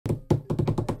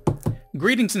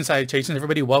Greetings and salutations,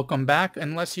 everybody. Welcome back.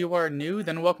 Unless you are new,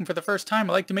 then welcome for the first time.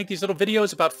 I like to make these little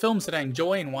videos about films that I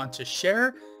enjoy and want to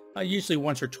share, usually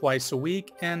once or twice a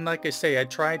week. And like I say, I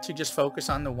try to just focus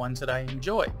on the ones that I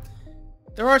enjoy.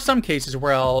 There are some cases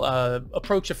where I'll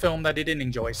approach a film that I didn't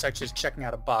enjoy, such as checking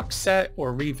out a box set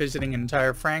or revisiting an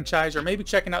entire franchise, or maybe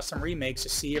checking out some remakes to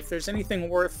see if there's anything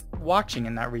worth watching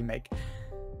in that remake.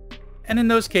 And in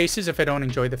those cases, if I don't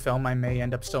enjoy the film, I may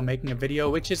end up still making a video,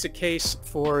 which is the case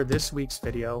for this week's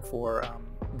video for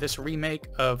this remake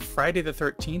of Friday the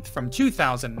 13th from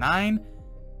 2009.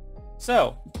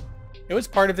 So, it was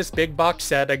part of this big box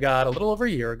set I got a little over a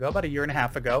year ago, about a year and a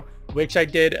half ago, which I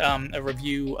did a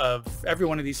review of every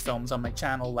one of these films on my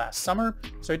channel last summer.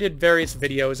 So I did various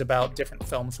videos about different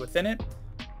films within it.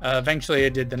 Eventually I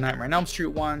did the Nightmare on Elm Street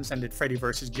ones and did Freddy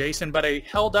vs. Jason, but I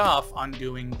held off on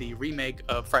doing the remake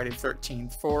of Friday the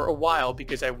 13th for a while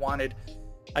because I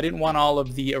didn't want all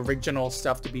of the original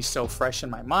stuff to be so fresh in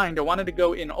my mind. I wanted to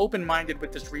go in open-minded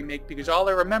with this remake because all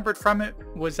I remembered from it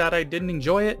was that I didn't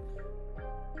enjoy it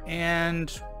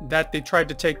and that they tried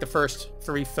to take the first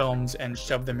three films and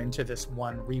shove them into this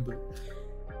one reboot.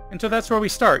 And so that's where we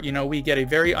start. You know, we get a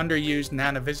very underused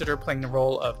Nana Visitor playing the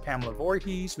role of Pamela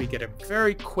Voorhees. We get a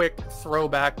very quick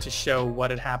throwback to show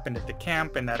what had happened at the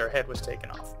camp and that her head was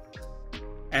taken off.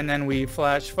 And then we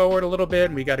flash forward a little bit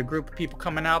and we got a group of people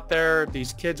coming out there.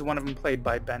 These kids, one of them played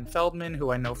by Ben Feldman,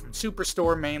 who I know from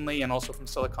Superstore mainly and also from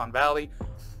Silicon Valley,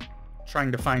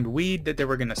 trying to find weed that they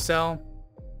were going to sell.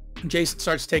 Jason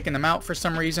starts taking them out for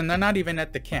some reason. They're not even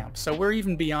at the camp. So we're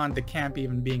even beyond the camp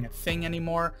even being a thing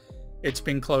anymore. It's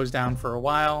been closed down for a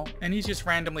while, and he's just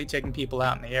randomly taking people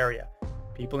out in the area.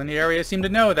 People in the area seem to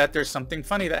know that there's something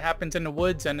funny that happens in the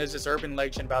woods, and there's this urban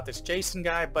legend about this Jason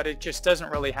guy, but it just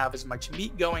doesn't really have as much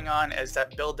meat going on as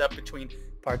that build-up between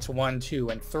parts 1, 2,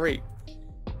 and 3.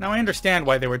 Now, I understand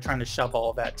why they were trying to shove all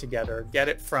of that together. Get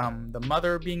it from the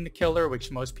mother being the killer,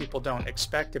 which most people don't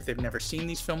expect if they've never seen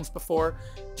these films before,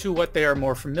 to what they are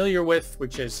more familiar with,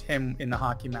 which is him in the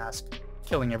hockey mask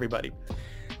killing everybody.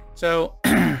 So,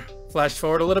 flash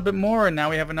forward a little bit more, and now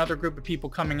we have another group of people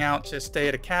coming out to stay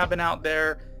at a cabin out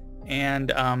there, and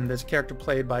there's a character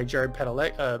played by Jared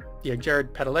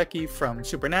Padalecki from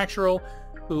Supernatural,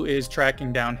 who is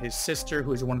tracking down his sister,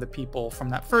 who is one of the people from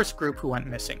that first group who went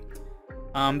missing.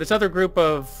 This other group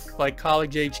of like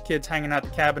college-age kids hanging out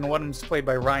at the cabin, one of them is played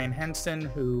by Ryan Henson,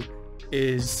 who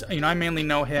is, you know, I mainly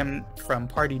know him from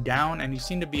Party Down, and he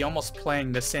seemed to be almost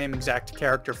playing the same exact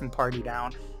character from Party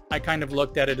Down. I kind of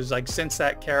looked at it as like, since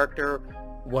that character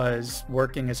was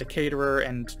working as a caterer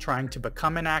and trying to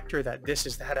become an actor, that this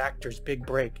is that actor's big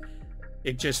break.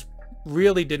 It just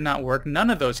really did not work. None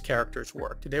of those characters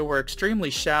worked. They were extremely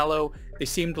shallow. They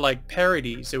seemed like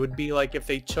parodies. It would be like if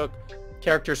they took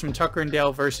characters from Tucker and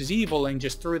Dale versus Evil and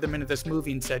just threw them into this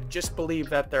movie and said, just believe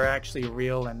that they're actually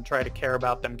real and try to care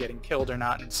about them getting killed or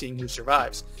not and seeing who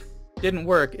survives. Didn't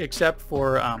work except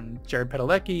for Jared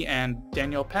Padalecki and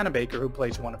Danielle Panabaker, who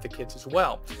plays one of the kids as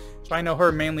well. So I know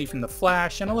her mainly from The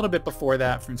Flash and a little bit before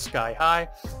that from Sky High.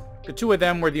 The two of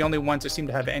them were the only ones that seemed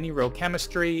to have any real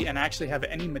chemistry and actually have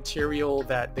any material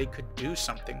that they could do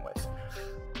something with.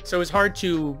 So it was hard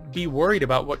to be worried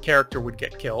about what character would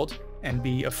get killed and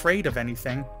be afraid of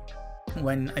anything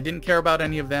when I didn't care about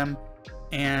any of them.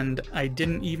 And I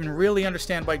didn't even really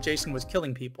understand why Jason was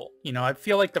killing people. You know, I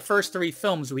feel like the first three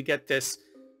films we get this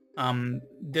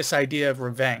this idea of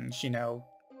revenge. You know,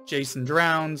 Jason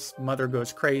drowns, mother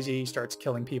goes crazy, starts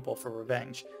killing people for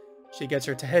revenge. She gets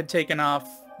her head taken off,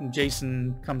 and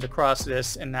Jason comes across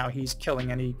this, and now he's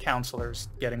killing any counselors,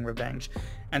 getting revenge.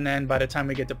 And then by the time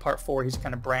we get to part 4, he's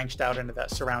kind of branched out into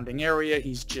that surrounding area.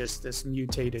 He's just this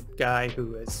mutated guy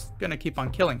who is going to keep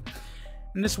on killing.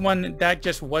 In this one, that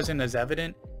just wasn't as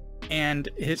evident, and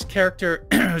his character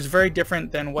was very different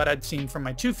than what I'd seen from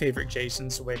my two favorite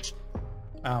Jasons, which,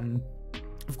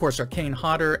 of course, are Kane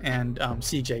Hodder and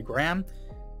CJ Graham,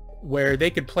 where they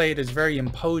could play it as very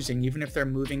imposing, even if they're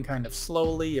moving kind of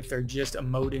slowly, if they're just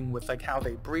emoting with like how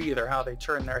they breathe or how they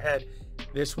turn their head.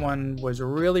 This one was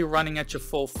really running at you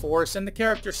full force, and the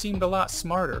character seemed a lot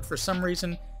smarter. For some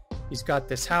reason, he's got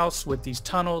this house with these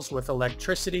tunnels with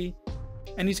electricity,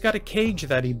 and he's got a cage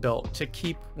that he built to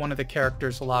keep one of the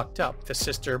characters locked up, the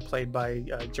sister played by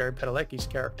Jared Padalecki's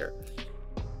character.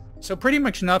 So pretty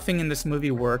much nothing in this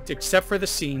movie worked except for the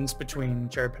scenes between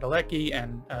Jared Padalecki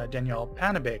and Danielle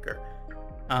Panabaker.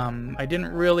 I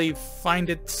didn't really find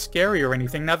it scary or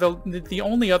anything. Now, the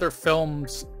only other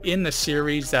films in the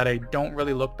series that I don't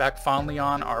really look back fondly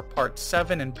on are Part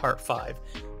 7 and Part 5.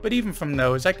 But even from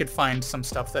those, I could find some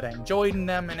stuff that I enjoyed in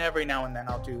them, and every now and then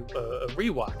I'll do a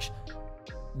rewatch.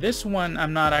 This one,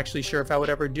 I'm not actually sure if I would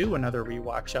ever do another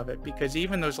rewatch of it, because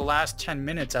even those last 10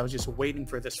 minutes, I was just waiting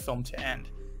for this film to end.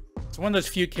 It's one of those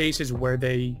few cases where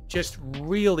they just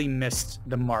really missed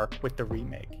the mark with the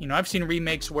remake. You know, I've seen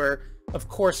remakes where, of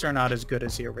course, they're not as good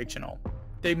as the original.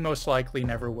 They most likely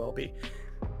never will be.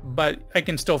 But I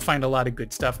can still find a lot of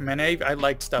good stuff. Man, I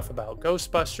liked stuff about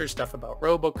Ghostbusters, stuff about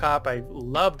RoboCop. I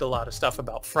loved a lot of stuff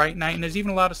about Fright Night, and there's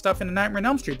even a lot of stuff in Nightmare on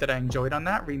Elm Street that I enjoyed on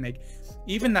that remake.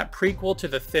 Even that prequel to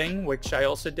The Thing, which I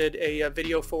also did a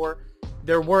video for,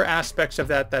 there were aspects of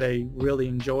that that I really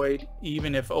enjoyed,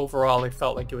 even if overall I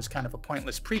felt like it was kind of a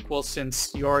pointless prequel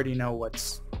since you already know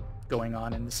what's going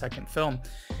on in the second film.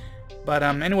 But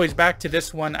anyways, back to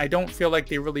this one, I don't feel like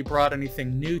they really brought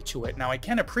anything new to it. Now, I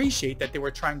can appreciate that they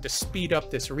were trying to speed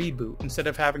up this reboot instead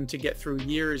of having to get through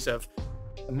years of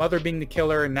the mother being the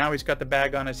killer, and now he's got the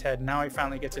bag on his head. Now he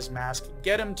finally gets his mask.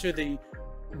 Get him to the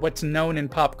what's known in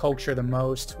pop culture the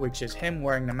most, which is him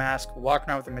wearing the mask, walking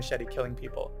around with a machete, killing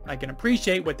people. I can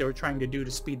appreciate what they were trying to do to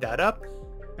speed that up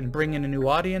and bring in a new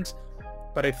audience.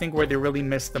 But I think where they really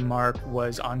missed the mark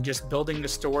was on just building the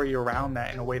story around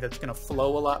that in a way that's going to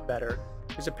flow a lot better,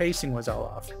 because the pacing was all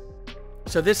off.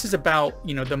 So this is about,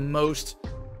 you know, the most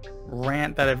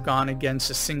rant that I've gone against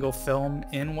a single film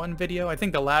in one video. I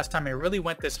think the last time I really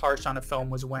went this harsh on a film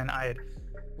was when I had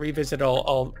revisited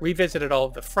all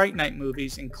of the Fright Night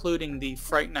movies, including the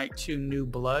Fright Night 2 New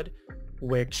Blood,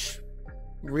 which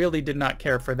really did not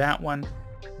care for that one.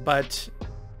 But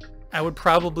I would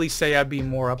probably say I'd be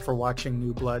more up for watching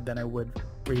New Blood than I would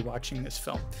rewatching this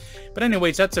film. But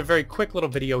anyways, that's a very quick little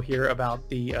video here about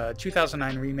the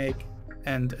 2009 remake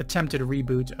and attempted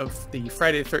reboot of the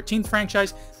Friday the 13th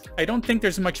franchise. I don't think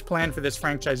there's much plan for this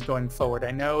franchise going forward.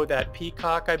 I know that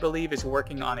Peacock, I believe, is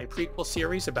working on a prequel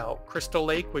series about Crystal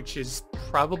Lake, which is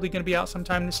probably going to be out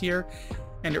sometime this year.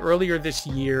 And earlier this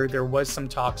year, there was some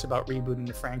talks about rebooting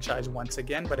the franchise once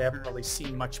again, but I haven't really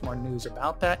seen much more news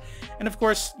about that. And of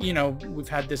course, you know, we've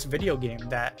had this video game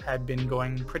that had been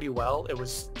going pretty well. It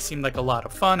seemed like a lot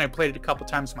of fun. I played it a couple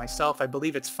times myself. I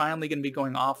believe it's finally going to be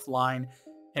going offline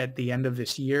at the end of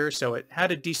this year, so it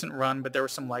had a decent run, but there were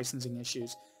some licensing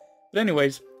issues. But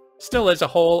anyways, still as a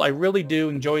whole, I really do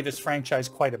enjoy this franchise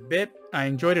quite a bit. I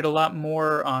enjoyed it a lot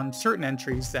more on certain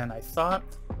entries than I thought.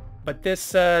 But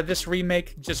this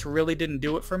remake just really didn't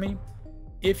do it for me.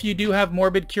 If you do have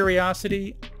morbid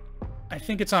curiosity, I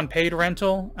think it's on paid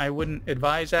rental. I wouldn't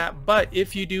advise that. But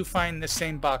if you do find the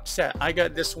same box set, I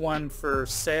got this one for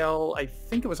sale. I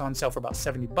think it was on sale for about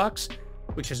 70 bucks,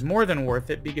 which is more than worth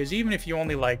it, because even if you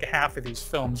only like half of these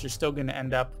films, you're still going to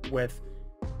end up with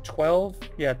 12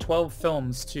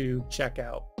 films to check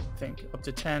out. I think up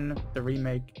to 10, the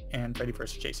remake, and Freddy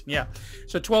vs. Jason. Yeah,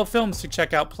 so 12 films to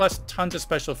check out, plus tons of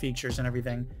special features and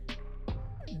everything.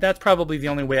 That's probably the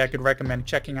only way I could recommend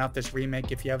checking out this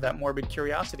remake if you have that morbid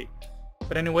curiosity.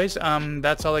 But anyways,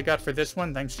 that's all I got for this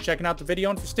one. Thanks for checking out the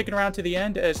video and for sticking around to the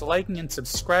end, as liking and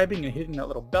subscribing and hitting that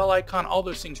little bell icon. All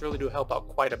those things really do help out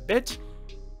quite a bit.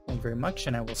 Thank you very much,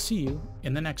 and I will see you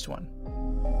in the next one.